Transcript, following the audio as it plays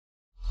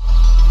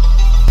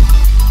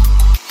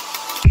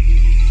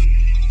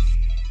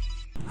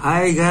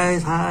Hi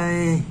guys,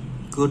 hi.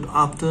 Good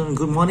afternoon,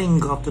 good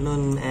morning, good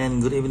afternoon, and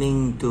good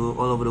evening to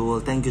all over the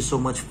world. Thank you so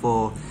much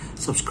for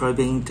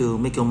subscribing to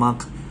Make Your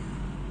Mark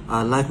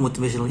Life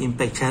Motivational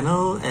Impact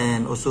channel,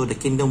 and also the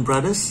Kingdom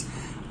Brothers.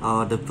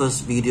 The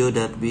first video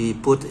that we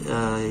put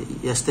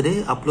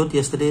upload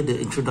yesterday, the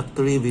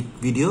introductory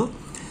video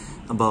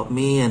about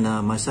me and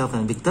myself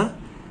and Victor.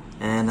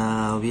 And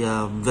we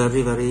are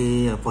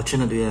very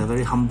fortunate. We are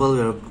very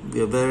humble.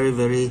 We are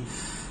very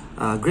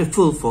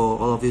grateful for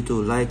all of you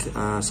to like,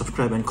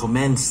 subscribe, and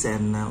comments,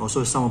 and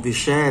also some of you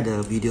share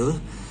the video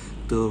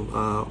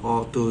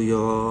to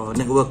your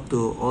network,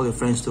 to all your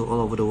friends, to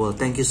all over the world.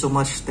 Thank you so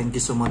much. Thank you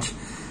so much.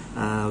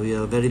 We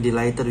are very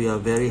delighted. We are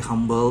very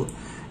humble,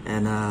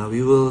 and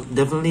we will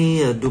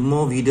definitely do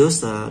more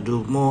videos,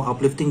 do more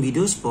uplifting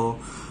videos for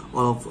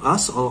all of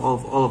us,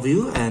 all of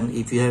you. And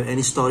if you have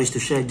any stories to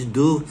share,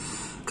 do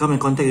come and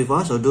contact with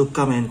us, or do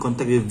come and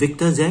contact with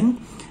Victor Zhang,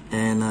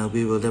 and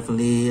we will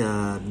definitely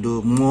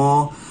do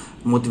more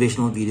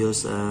motivational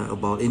videos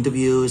about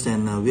interviews.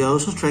 And we are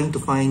also trying to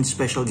find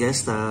special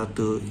guests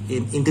to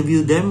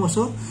interview them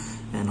also,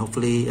 and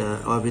hopefully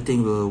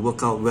everything will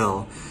work out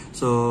well.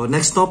 So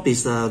next stop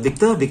is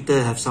Victor.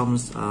 Victor have some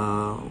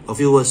a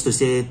few words to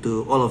say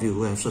to all of you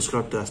who have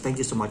subscribed to us. Thank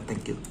you so much.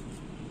 Thank you.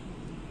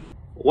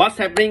 What's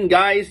happening,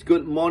 guys?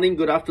 Good morning,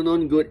 good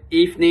afternoon, good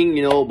evening.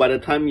 By the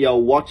time you're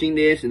watching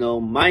this,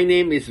 my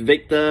name is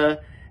Victor,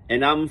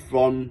 and I'm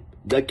from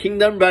the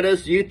Kingdom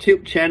Brothers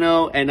YouTube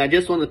channel. And I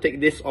just want to take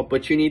this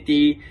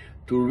opportunity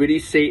to really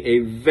say a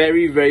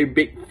very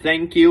big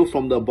thank you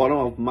from the bottom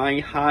of my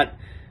heart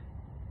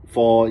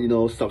for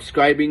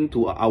subscribing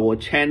to our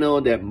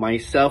channel that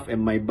myself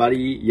and my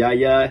buddy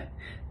Yahya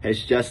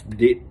has just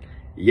did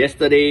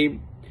yesterday.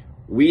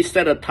 We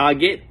set a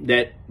target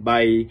that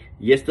by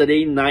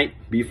yesterday night,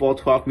 before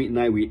 12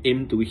 midnight, we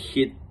aim to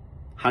hit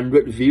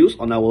 100 views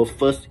on our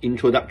first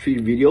introductory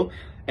video.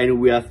 And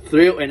we are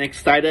thrilled and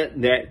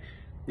excited that,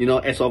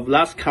 as of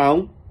last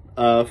count,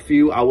 a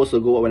few hours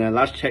ago when I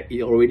last checked,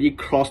 it already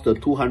crossed the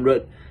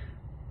 200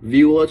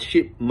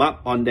 viewership mark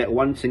on that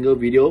one single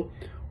video.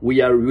 We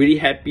are really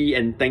happy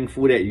and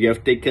thankful that you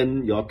have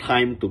taken your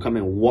time to come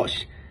and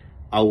watch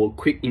our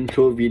quick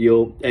intro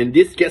video. And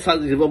this gets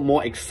us even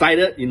more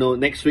excited,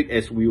 next week,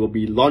 as we will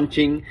be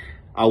launching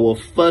our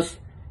first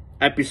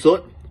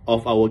episode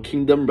of our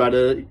Kingdom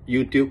Brother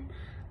YouTube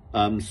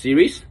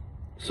series.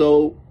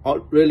 So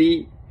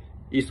really,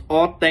 it's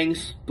all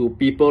thanks to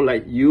people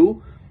like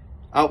you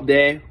out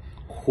there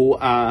who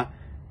are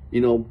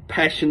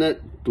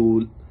passionate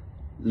to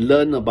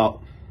learn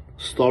about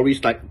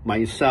stories like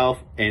myself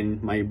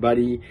and my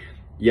buddy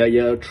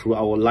Yahya through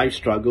our life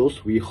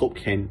struggles. We hope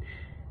can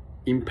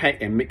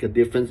impact and make a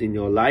difference in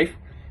your life.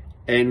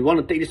 And we want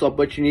to take this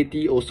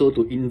opportunity also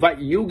to invite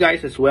you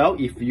guys as well.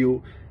 If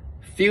you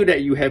feel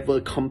that you have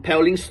a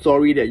compelling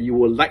story that you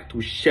would like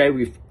to share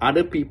with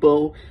other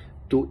people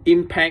to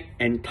impact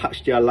and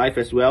touch their life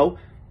as well,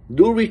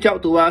 do reach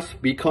out to us,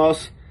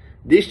 because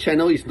this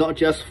channel is not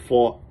just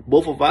for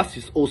both of us,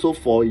 it's also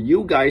for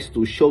you guys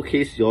to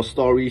showcase your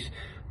stories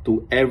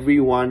to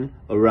everyone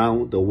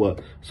around the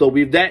world. So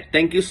with that,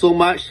 thank you so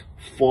much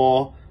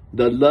for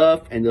the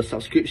love and the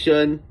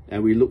subscription,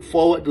 and we look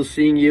forward to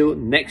seeing you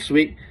next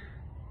week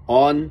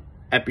on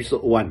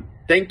episode 1.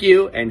 Thank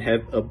you, and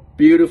have a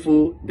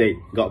beautiful day.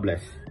 God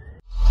bless.